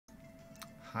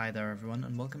Hi there everyone,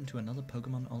 and welcome to another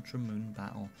Pokemon Ultra Moon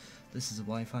battle. This is a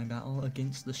Wi-Fi battle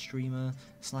against the streamer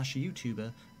slash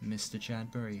YouTuber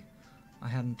MrChabry. I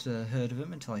hadn't heard of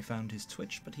him until I found his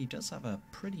Twitch, but he does have a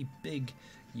pretty big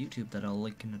YouTube that I'll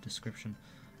link in the description.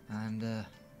 And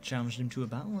challenged him to a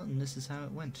battle, and this is how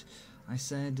it went. I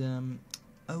said,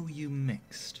 OU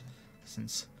mixed,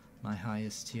 since my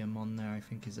highest tier mon there I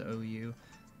think is OU,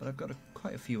 but I've got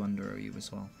quite a few under OU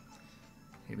as well.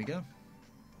 Here we go.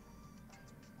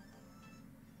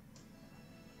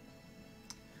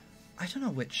 I don't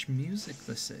know which music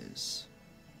this is.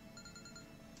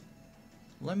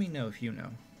 Let me know if you know.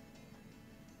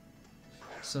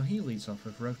 So he leads off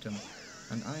with Rotom,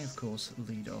 and I of course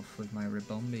lead off with my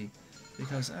Ribombee,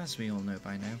 because as we all know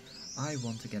by now, I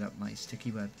want to get up my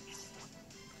Sticky Web.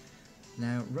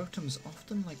 Now Rotoms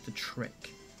often like to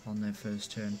trick on their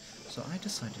first turn, so I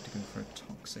decided to go for a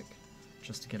Toxic,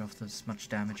 just to get off as much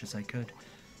damage as I could,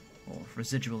 or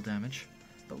residual damage,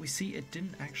 but we see it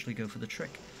didn't actually go for the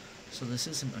trick. So this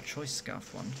isn't a Choice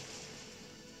Scarf one.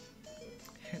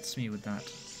 Hits me with that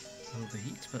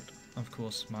Overheat, but of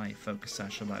course my Focus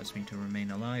Sash allows me to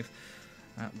remain alive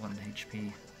at 1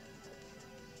 HP.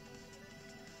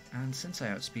 And since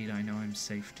I outspeed, I know I'm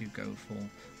safe to go for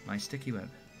my Sticky Web.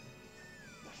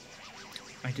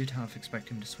 I did half expect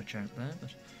him to switch out there, but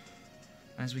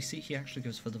as we see, he actually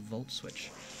goes for the Volt Switch.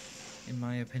 In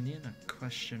my opinion, a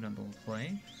questionable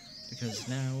play, because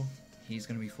now he's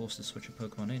going to be forced to switch a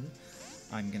Pokemon in.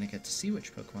 I'm going to get to see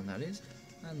which Pokemon that is,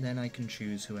 and then I can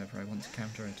choose whoever I want to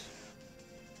counter it.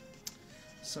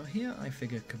 So here I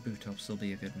figure Kabutops will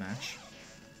be a good match,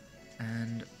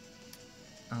 and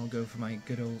I'll go for my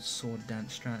good old Sword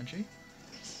Dance strategy,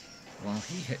 while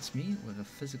he hits me with a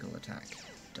physical attack.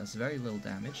 Does very little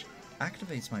damage,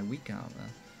 activates my weak armor,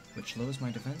 which lowers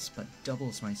my defense but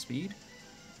doubles my speed,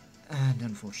 and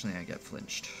unfortunately I get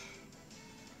flinched.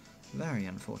 Very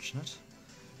unfortunate.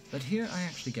 But here I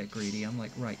actually get greedy. I'm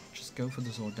like, right, just go for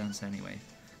the Sword Dance anyway.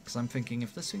 Because I'm thinking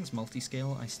if this thing's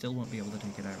multi-scale, I still won't be able to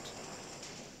take it out.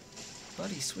 But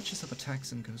he switches up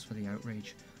attacks and goes for the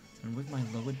Outrage. And with my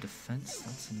lowered defense,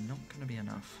 that's not going to be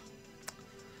enough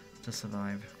to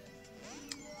survive.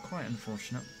 Quite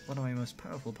unfortunate. One of my most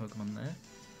powerful Pokemon there.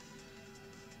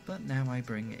 But now I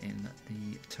bring in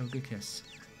the Togekiss,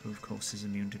 who of course is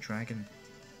immune to Dragon.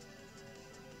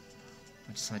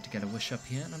 I decide to get a Wish up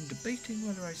here, and I'm debating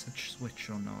whether I should switch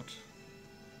or not.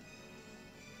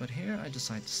 But here I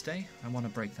decide to stay. I want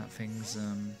to break that thing's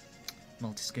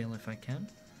multi-scale if I can.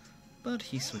 But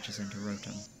he switches into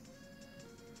Rotom.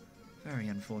 Very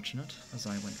unfortunate, as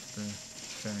I went for the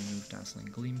fairy move Dazzling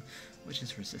Gleam, which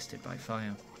is resisted by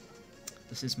fire.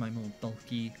 This is my more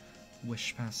bulky,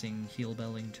 wish-passing,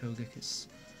 heal-belling Togekiss.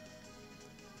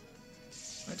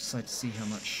 I decide to see how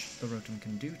much the Rotom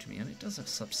can do to me, and it does a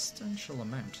substantial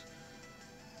amount.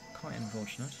 Quite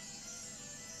unfortunate,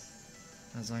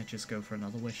 as I just go for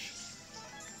another wish.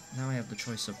 Now I have the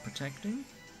choice of protecting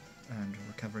and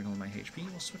recovering all my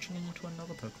HP, or switching into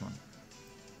another Pokemon.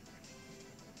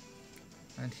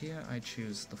 And here I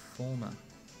choose the former.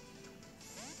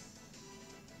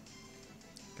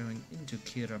 Going into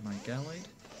Kira, my Gallade,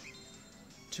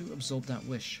 to absorb that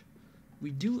wish. We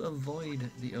do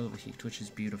avoid the Overheat, which is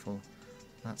beautiful.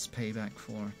 That's payback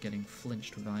for getting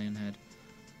flinched with Iron Head.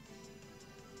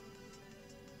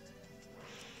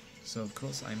 So of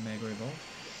course I Mega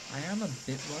Evolve. I am a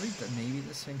bit worried that maybe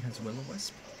this thing has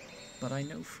Will-O-Wisp, but I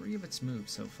know 3 of its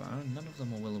moves so far, and none of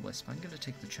them are Will-O-Wisp. I'm going to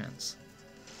take the chance.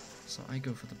 So I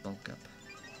go for the Bulk Up.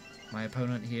 My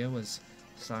opponent here was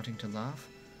starting to laugh,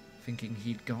 thinking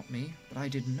he'd got me, but I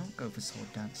did not go for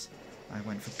Sword Dance. I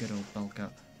went for good old Bulk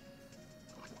Up,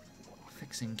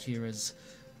 fixing Kira's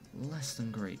less than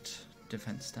great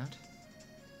defense stat.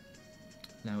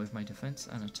 Now with my defense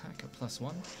and attack at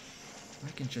 +1,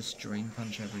 I can just Drain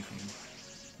Punch everything,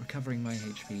 recovering my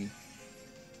HP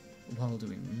while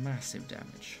doing massive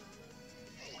damage.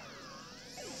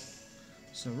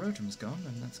 So Rotom's gone,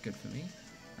 and that's good for me,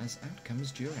 as out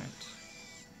comes Durant.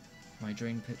 My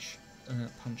Drain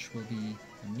Punch will be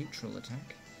a neutral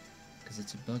attack, because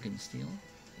it's a bug and steel,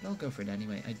 but I'll go for it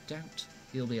anyway. I doubt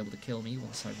he'll be able to kill me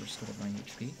once I've restored my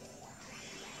HP.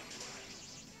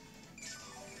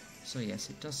 So yes,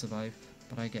 it does survive,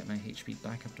 but I get my HP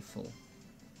back up to full,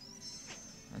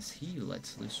 as he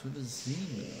lets loose with a Z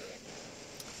move.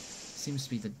 Seems to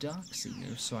be the Dark Z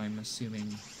move, so I'm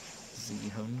assuming Z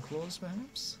Hone Claws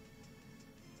perhaps?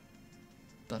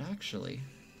 But actually,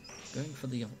 going for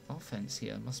the offense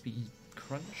here must be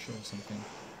Crunch or something.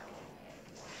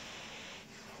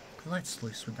 Let's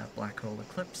loose with that Black Hole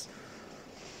Eclipse,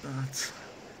 but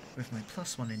with my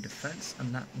 +1 in defense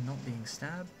and that not being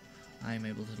stabbed, I am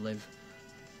able to live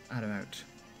at about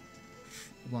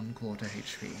 1/4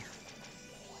 HP.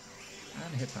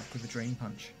 And hit back with a Drain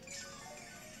Punch,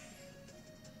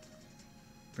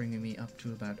 bringing me up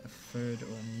to about 1/3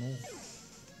 or more.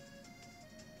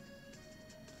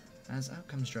 As out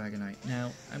comes Dragonite.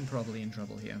 Now, I'm probably in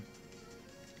trouble here.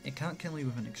 It can't kill me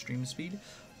with an extreme speed,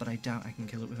 but I doubt I can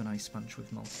kill it with an Ice Punch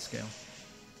with multiscale.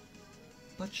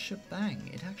 But shebang,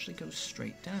 it actually goes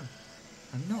straight down.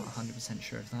 I'm not 100%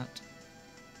 sure if that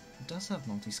does have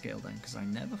multiscale then, because I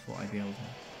never thought I'd be able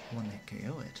to one-hit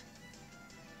KO it.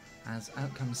 As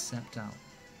out comes Sceptile,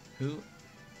 who,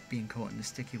 being caught in the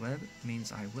sticky web,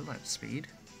 means I will outspeed,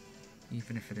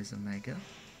 even if it is a Mega.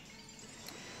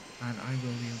 And I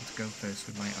will be able to go first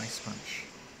with my Ice Punch.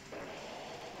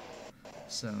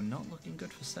 So, not looking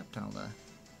good for Sceptile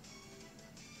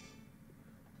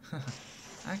there.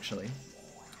 Actually,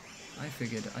 I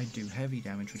figured I'd do heavy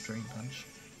damage with Drain Punch,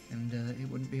 and it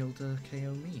wouldn't be able to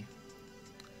KO me.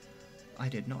 I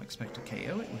did not expect to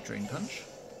KO it with Drain Punch,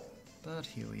 but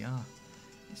here we are.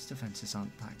 Its defenses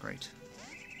aren't that great.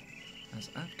 As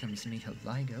out comes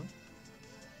Nihilego,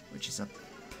 which is a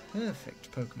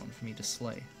perfect Pokemon for me to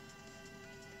slay.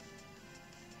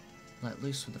 Let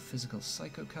loose with a physical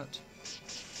Psycho Cut.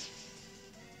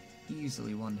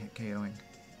 Easily one-hit KOing.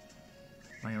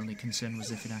 My only concern was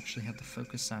if it actually had the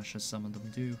Focus Sash, as some of them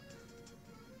do.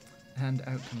 And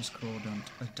out comes Crawdont,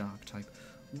 a Dark type,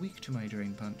 weak to my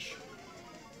Drain Punch.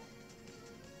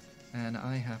 And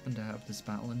I happen to have this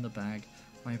battle in the bag.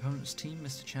 My opponent's team,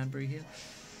 MrChabry here,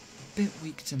 a bit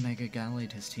weak to Mega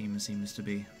Gallade, his team seems to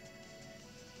be.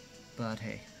 But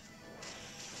hey,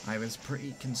 I was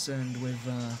pretty concerned with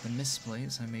the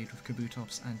misplays I made with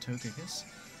Kabutops and Togekiss.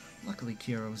 Luckily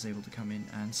Kira was able to come in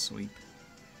and sweep.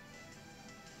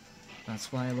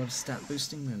 That's why I love stat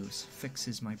boosting moves.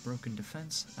 Fixes my broken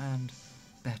defense and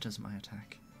betters my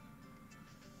attack.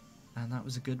 And that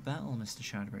was a good battle,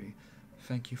 MrChabry.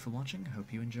 Thank you for watching,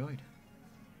 hope you enjoyed.